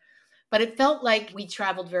terror. But it felt like we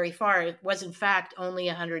traveled very far. It was, in fact, only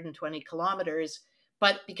 120 kilometers.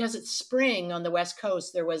 But because it's spring on the West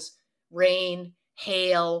Coast, there was rain,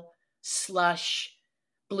 hail, slush,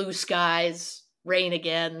 blue skies, rain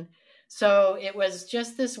again. So it was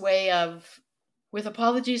just this way of, with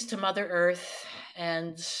apologies to Mother Earth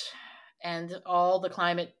and all the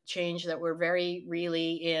climate change that we're very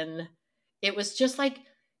really in, it was just like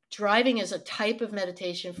driving is a type of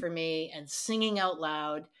meditation for me, and singing out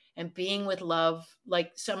loud and being with love,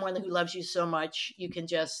 like someone who loves you so much, you can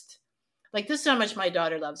just, like, this is how much my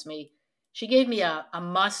daughter loves me. She gave me a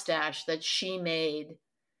mustache that she made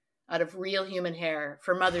out of real human hair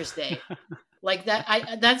for Mother's Day. Like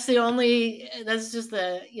that, that's just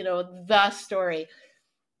the story.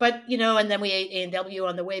 But, and then we ate A&W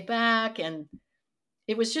on the way back. And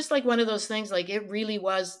it was just like one of those things, like it really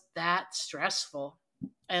was that stressful.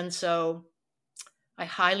 And so I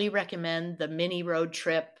highly recommend the mini road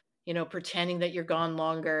trip, pretending that you're gone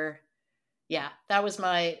longer. Yeah, that was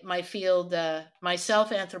my field. My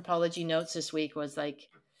self anthropology notes this week was like,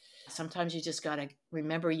 sometimes you just got to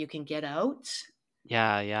remember you can get out.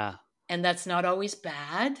 Yeah, yeah. And that's not always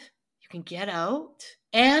bad. You can get out.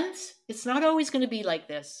 And it's not always going to be like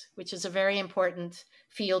this, which is a very important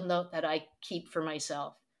field note that I keep for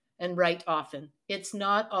myself and write often. It's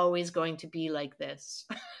not always going to be like this.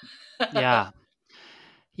 Yeah.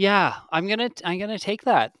 Yeah, I'm gonna take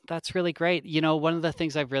that. That's really great. One of the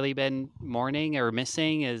things I've really been mourning or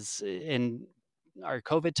missing is in our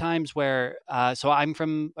COVID times where so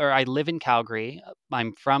I live in Calgary.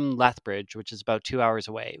 I'm from Lethbridge, which is about 2 hours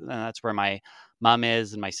away. And that's where my mom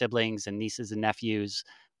is and my siblings and nieces and nephews.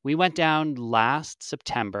 We went down last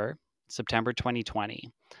September, September 2020,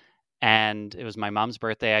 and it was my mom's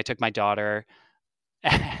birthday. I took my daughter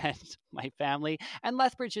and my family. And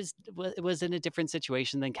Lethbridge was in a different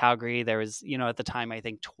situation than Calgary. There was, at the time, I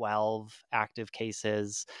think 12 active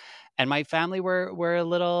cases, and my family were a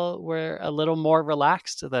little more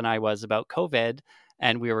relaxed than I was about COVID.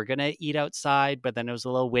 And we were going to eat outside, but then it was a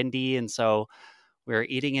little windy, and so we were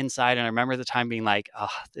eating inside. And I remember the time being like, "Oh,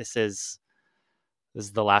 this is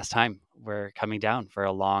the last time we're coming down for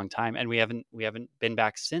a long time," and we haven't been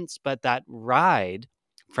back since. But that ride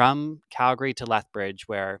from Calgary to Lethbridge,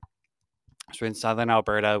 where so we're in southern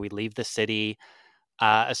Alberta, we leave the city,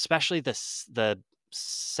 especially the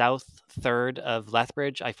south third of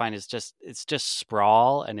Lethbridge, I find it's just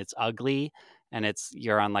sprawl and it's ugly, and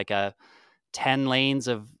you're on like a 10 lanes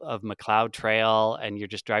of McLeod Trail, and you're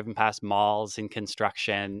just driving past malls in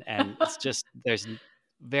construction, and it's just there's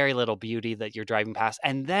very little beauty that you're driving past.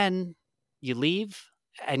 And then you leave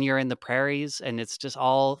and you're in the prairies, and it's just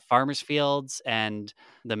all farmers fields, and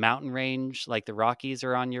the mountain range like the Rockies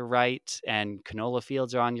are on your right and canola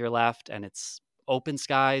fields are on your left, and it's open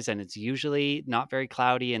skies, and it's usually not very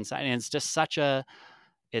cloudy inside, and it's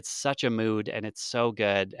such a mood, and it's so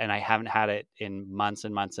good. And I haven't had it in months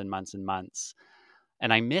and months and months and months,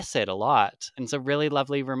 and I miss it a lot. And it's a really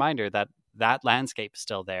lovely reminder that that landscape's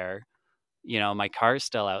still there. My car's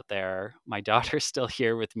still out there. My daughter's still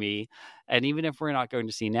here with me. And even if we're not going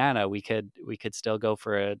to see Nana, we could still go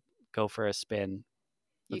for a spin.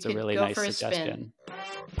 You That's a could really go nice for a spin. suggestion.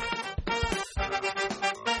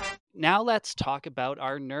 Now let's talk about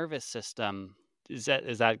our nervous system. Is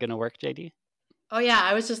that going to work, JD? Oh yeah,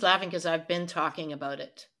 I was just laughing because I've been talking about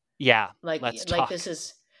it. Yeah, Like let's like talk. this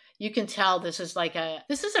is, you can tell this is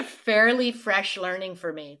a fairly fresh learning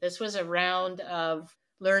for me. This was a round of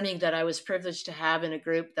learning that I was privileged to have in a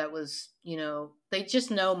group that was, they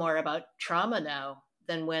just know more about trauma now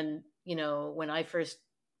than when I first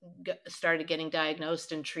started getting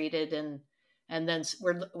diagnosed and treated, and then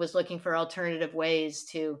was looking for alternative ways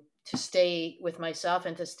to stay with myself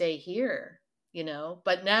and to stay here,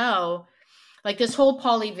 But now, like this whole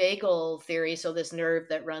polyvagal theory, so this nerve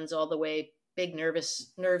that runs all the way, big nerve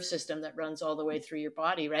system that runs all the way through your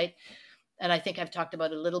body, right? And I think I've talked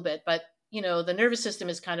about it a little bit, but the nervous system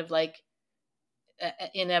is kind of like,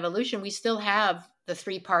 in evolution, we still have the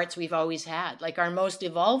three parts we've always had. Like our most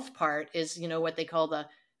evolved part is, what they call the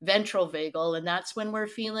ventral vagal, and that's when we're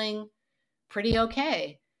feeling pretty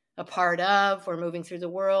okay. A part of, we're moving through the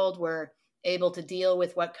world, we're able to deal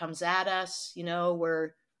with what comes at us,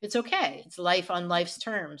 it's okay. It's life on life's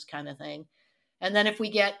terms kind of thing. And then if we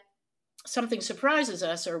get something surprises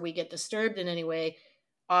us or we get disturbed in any way,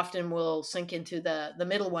 often we'll sink into the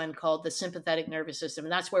middle one called the sympathetic nervous system.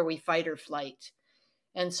 And that's where we fight or flight.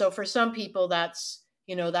 And so for some people, that's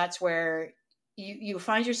where you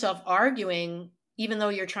find yourself arguing, even though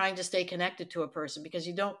you're trying to stay connected to a person, because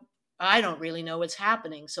I don't really know what's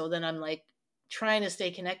happening. So then I'm like trying to stay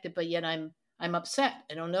connected, but yet I'm upset.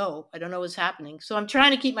 I don't know what's happening. So I'm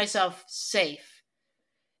trying to keep myself safe.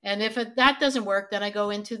 And if that doesn't work, then I go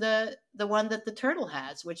into the one that the turtle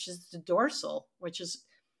has, which is the dorsal, which is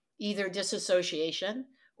either disassociation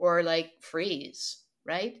or like freeze,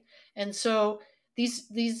 right? And so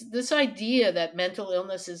this idea that mental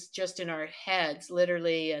illness is just in our heads,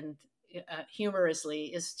 literally and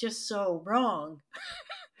humorously, is just so wrong.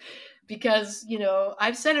 Because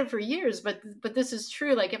I've said it for years, but this is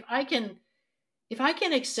true. Like if I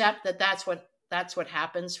can accept that that's what that's what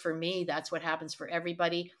happens for me. That's what happens for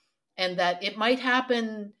everybody. And that it might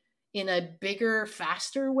happen in a bigger,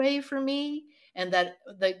 faster way for me. And that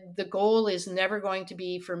the goal is never going to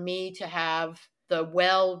be for me to have the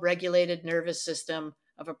well regulated nervous system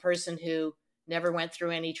of a person who never went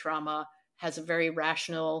through any trauma, has a very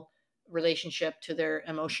rational relationship to their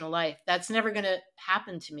emotional life. That's never going to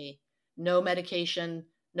happen to me. No medication,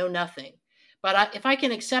 no nothing. But if I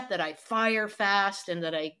can accept that I fire fast and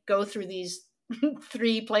that I go through these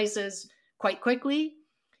three places quite quickly,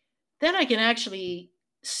 then I can actually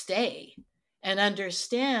stay and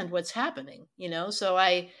understand what's happening, you know? So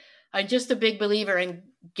I'm just a big believer in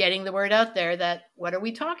getting the word out there that what are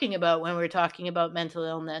we talking about when we're talking about mental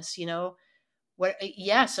illness, you know? What,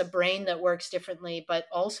 yes, a brain that works differently, but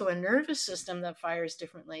also a nervous system that fires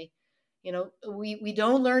differently. You know, we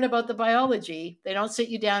don't learn about the biology. They don't sit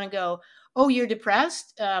you down and go, oh, you're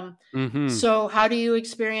depressed. Mm-hmm. So how do you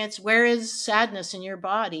experience, where is sadness in your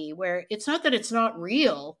body? Where it's not that it's not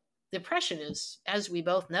real. Depression is, as we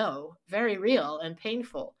both know, very real and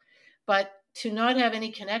painful. But to not have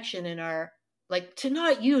any connection in our, like to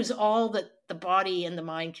not use all that the body and the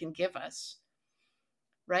mind can give us,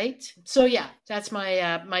 right? So yeah, that's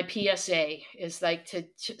my PSA is like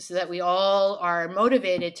so that we all are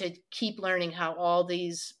motivated to keep learning how all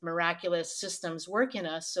these miraculous systems work in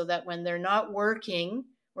us, so that when they're not working,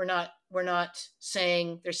 we're not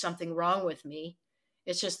saying there's something wrong with me.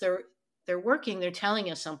 It's just they're working, they're telling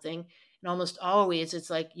us something, and almost always it's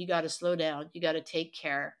like, you got to slow down, you got to take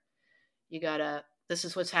care, you got to, this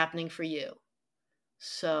is what's happening for you.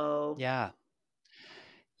 So Yeah.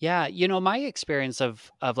 Yeah, my experience of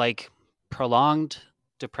like prolonged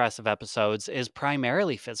depressive episodes is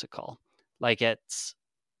primarily physical. Like it's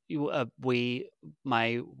we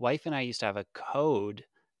my wife and I used to have a code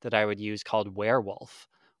that I would use called werewolf,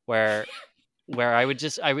 where I would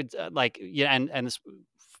like, yeah, and this,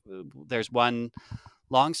 there's one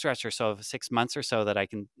long stretch or so of 6 months or so that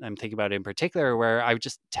I'm thinking about in particular, where I would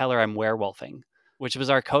just tell her I'm werewolfing, which was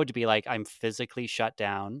our code to be like, I'm physically shut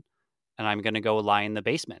down and I'm going to go lie in the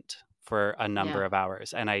basement for a number yeah, of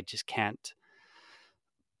hours. And I just can't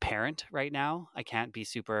parent right now. I can't be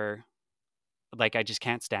super, like, I just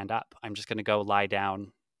can't stand up. I'm just going to go lie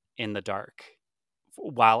down in the dark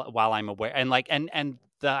while I'm aware. And like, and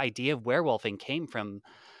the idea of werewolfing came from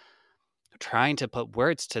trying to put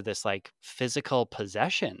words to this like physical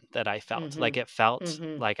possession that I felt. mm-hmm, Like it felt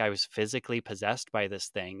mm-hmm, like I was physically possessed by this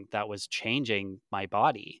thing that was changing my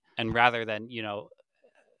body. And rather than,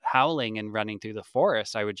 howling and running through the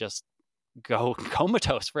forest, I would just go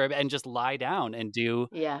comatose for a bit and just lie down and do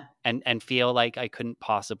yeah. and feel like I couldn't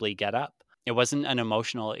possibly get up. It wasn't an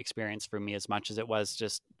emotional experience for me as much as it was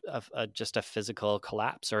just a physical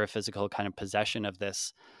collapse or a physical kind of possession of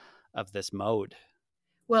this mode.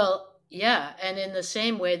 Well, yeah, and in the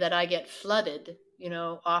same way that I get flooded, you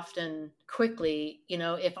know, often quickly, you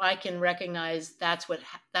know, if I can recognize that's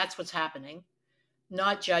what's happening,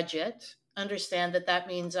 not judge it, understand that that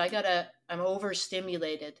means I'm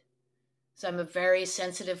overstimulated. So I'm a very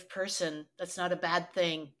sensitive person. That's not a bad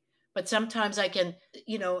thing. But sometimes I can,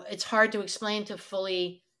 you know, it's hard to explain to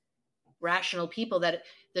fully rational people that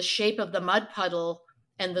the shape of the mud puddle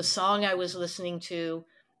and the song I was listening to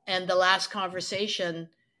and the last conversation,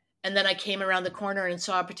 and then I came around the corner and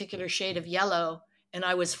saw a particular shade of yellow and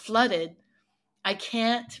I was flooded. I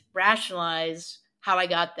can't rationalize how I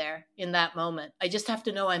got there in that moment. I just have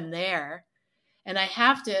to know I'm there, and I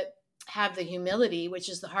have to have the humility, which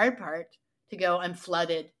is the hard part, to go, I'm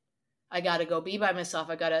flooded. I got to go be by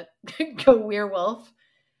myself. I got to go werewolf.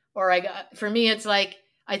 Or for me, it's like,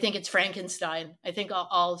 I think it's Frankenstein. I think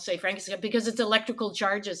I'll say Frankenstein because it's electrical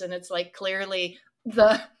charges and it's like clearly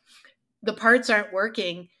the the parts aren't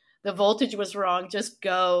working. The voltage was wrong. Just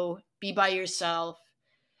go be by yourself.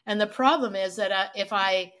 And the problem is that if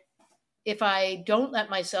I don't let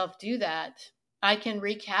myself do that, I can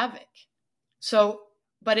wreak havoc. So,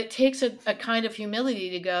 but it takes a kind of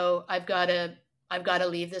humility to go, I've got to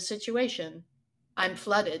leave this situation. I'm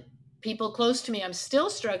flooded. People close to me, I'm still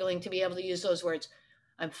struggling to be able to use those words.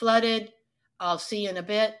 I'm flooded. I'll see you in a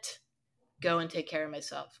bit. Go and take care of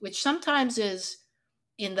myself, which sometimes is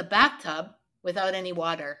in the bathtub without any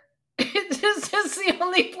water. It's just the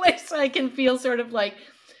only place I can feel sort of like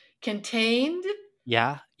contained.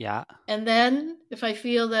 Yeah, yeah. And then if I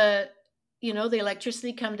feel the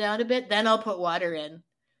electricity come down a bit, then I'll put water in.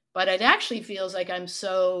 But it actually feels like I'm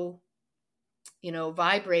so,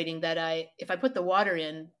 vibrating that if I put the water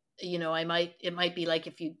in, it might be like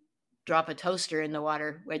if you drop a toaster in the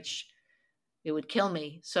water, which it would kill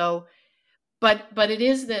me. So, but it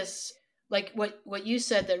is this like what you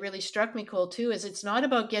said that really struck me, Cole, too, is it's not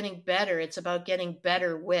about getting better, it's about getting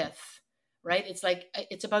better with, right? It's like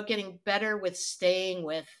it's about getting better with staying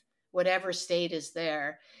with whatever state is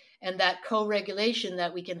there. And that co-regulation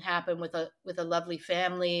that we can happen with a lovely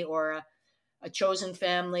family, or a chosen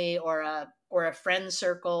family, or a friend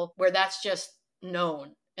circle, where that's just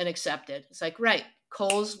known and accepted. It's like, right,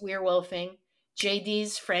 Cole's werewolfing,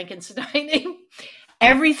 JD's Frankensteining,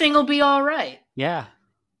 everything will be all right. Yeah.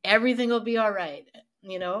 Everything will be all right.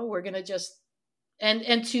 We're going to just,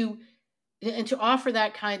 and to offer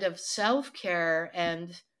that kind of self-care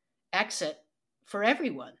and exit for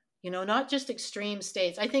everyone, not just extreme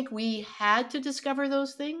states. I think we had to discover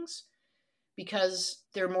those things because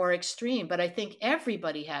they're more extreme, but I think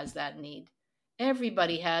everybody has that need.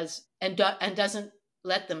 Everybody has, and doesn't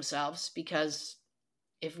let themselves, because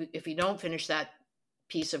if we don't finish that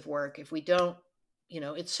piece of work, if we don't,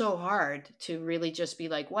 it's so hard to really just be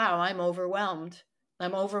like, wow, I'm overwhelmed,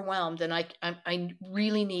 and I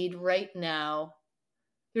really need right now.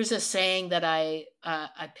 There's a saying that I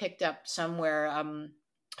picked up somewhere,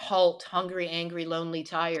 halt, hungry, angry, lonely,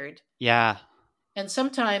 tired. Yeah. And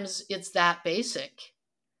sometimes it's that basic.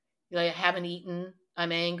 I haven't eaten,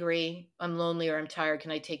 I'm angry, I'm lonely, or I'm tired.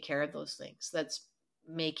 Can I take care of those things? That's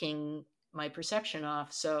making my perception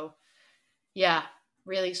off. So yeah,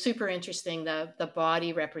 really super interesting, the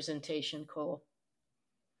body representation, Cole.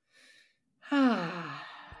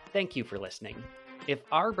 Thank you for listening. If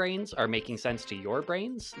our brains are making sense to your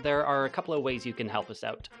brains, there are a couple of ways you can help us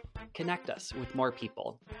out. Connect us with more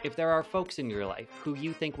people. If there are folks in your life who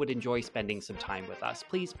you think would enjoy spending some time with us,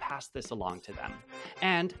 please pass this along to them.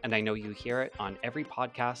 And I know you hear it on every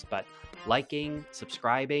podcast, but liking,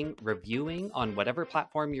 subscribing, reviewing on whatever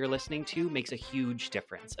platform you're listening to makes a huge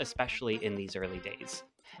difference, especially in these early days.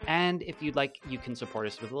 And if you'd like, you can support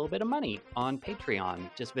us with a little bit of money on Patreon.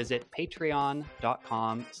 Just visit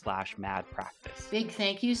patreon.com/madpractice. Big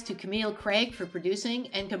thank yous to Camille Craig for producing,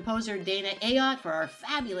 and composer Dana Ayotte for our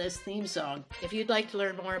fabulous theme song. If you'd like to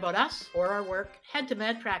learn more about us or our work, head to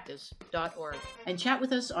madpractice.org and chat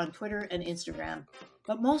with us on Twitter and Instagram.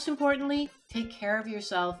 But most importantly, take care of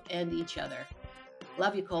yourself and each other.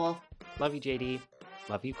 Love you, Cole. Love you, JD.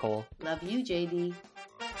 Love you, Cole. Love you, JD.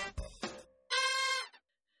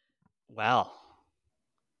 Well.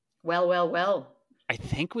 I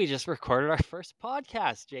think we just recorded our first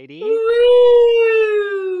podcast, JD.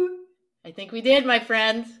 Woo! I think we did, my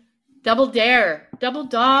friend. Double dare. Double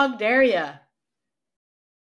dog dare ya.